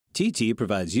TT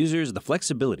provides users the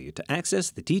flexibility to access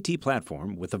the TT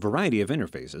platform with a variety of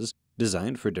interfaces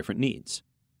designed for different needs.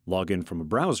 Log in from a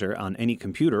browser on any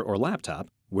computer or laptop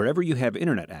wherever you have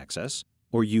internet access,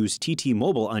 or use TT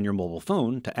Mobile on your mobile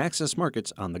phone to access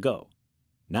markets on the go.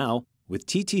 Now, with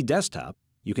TT Desktop,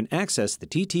 you can access the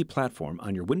TT platform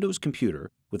on your Windows computer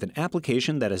with an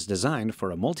application that is designed for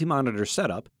a multi-monitor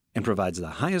setup and provides the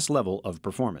highest level of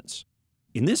performance.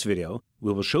 In this video,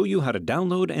 we will show you how to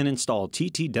download and install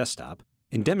TT Desktop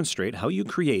and demonstrate how you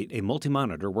create a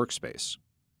multi-monitor workspace.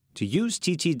 To use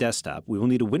TT Desktop, we will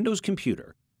need a Windows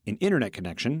computer, an internet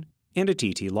connection, and a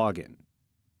TT login.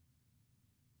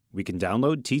 We can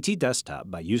download TT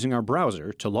Desktop by using our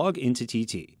browser to log into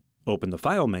TT. Open the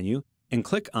File menu and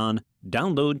click on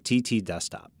Download TT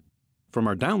Desktop. From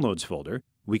our Downloads folder,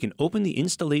 we can open the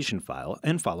installation file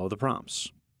and follow the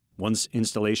prompts. Once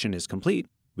installation is complete,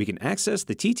 we can access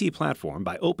the TT platform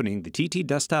by opening the TT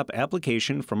Desktop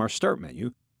application from our Start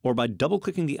menu or by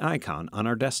double-clicking the icon on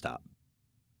our desktop.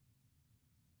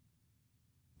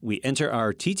 We enter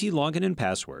our TT login and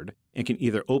password and can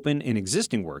either open an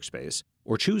existing workspace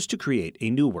or choose to create a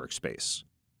new workspace.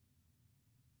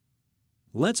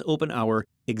 Let's open our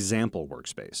example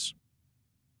workspace.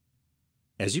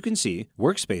 As you can see,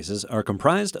 workspaces are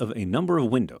comprised of a number of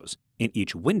windows, and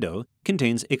each window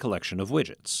contains a collection of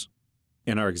widgets.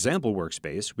 In our example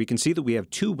workspace, we can see that we have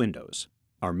two windows,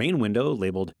 our main window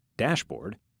labeled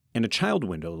Dashboard and a child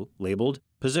window labeled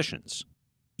Positions.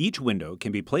 Each window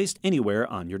can be placed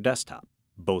anywhere on your desktop.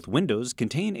 Both windows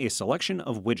contain a selection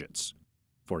of widgets.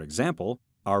 For example,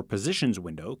 our Positions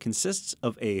window consists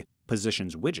of a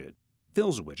Positions widget,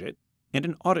 Fills widget, and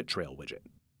an Audit Trail widget.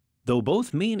 Though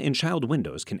both main and child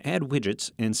windows can add widgets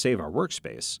and save our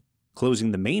workspace,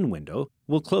 closing the main window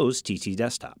will close TT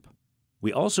Desktop.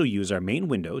 We also use our main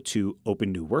window to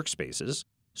open new workspaces,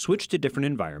 switch to different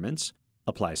environments,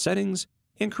 apply settings,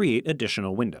 and create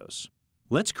additional windows.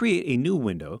 Let's create a new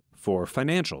window for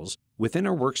Financials within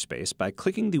our workspace by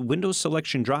clicking the Windows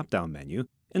Selection drop-down menu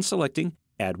and selecting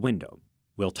Add Window.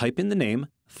 We'll type in the name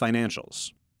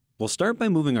Financials. We'll start by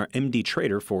moving our MD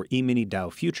Trader for E-mini Dow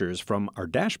Futures from our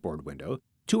Dashboard window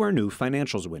to our new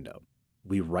Financials window.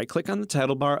 We right-click on the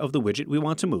title bar of the widget we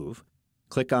want to move,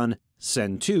 click on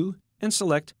Send To, and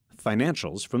select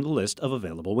Financials from the list of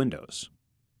available windows.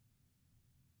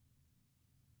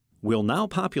 We'll now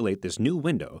populate this new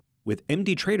window with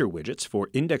MD Trader widgets for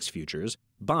index futures,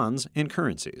 bonds, and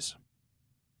currencies.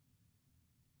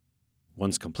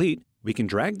 Once complete, we can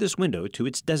drag this window to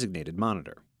its designated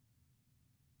monitor.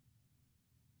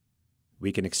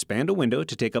 We can expand a window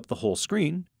to take up the whole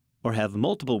screen, or have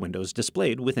multiple windows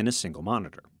displayed within a single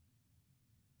monitor.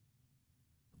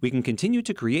 We can continue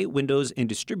to create windows and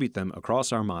distribute them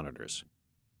across our monitors.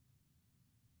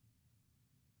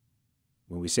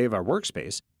 When we save our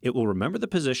workspace, it will remember the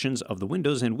positions of the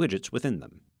windows and widgets within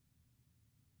them.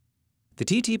 The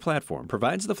TT platform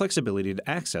provides the flexibility to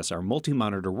access our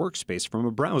multi-monitor workspace from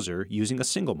a browser using a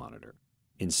single monitor.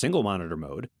 In single monitor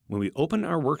mode, when we open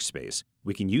our workspace,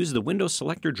 we can use the Windows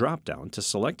Selector drop-down to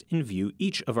select and view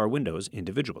each of our windows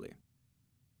individually.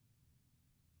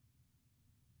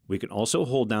 We can also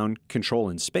hold down Control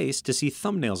and Space to see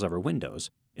thumbnails of our windows,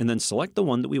 and then select the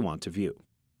one that we want to view.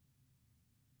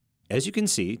 As you can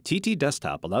see, TT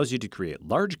Desktop allows you to create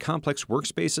large, complex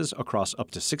workspaces across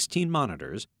up to 16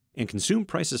 monitors and consume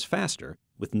prices faster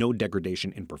with no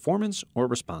degradation in performance or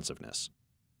responsiveness.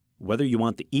 Whether you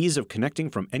want the ease of connecting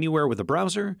from anywhere with a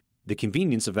browser, the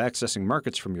convenience of accessing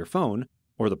markets from your phone,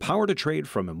 or the power to trade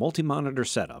from a multi-monitor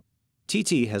setup,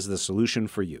 TT has the solution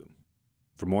for you.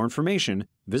 For more information,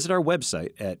 visit our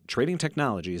website at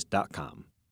tradingtechnologies.com.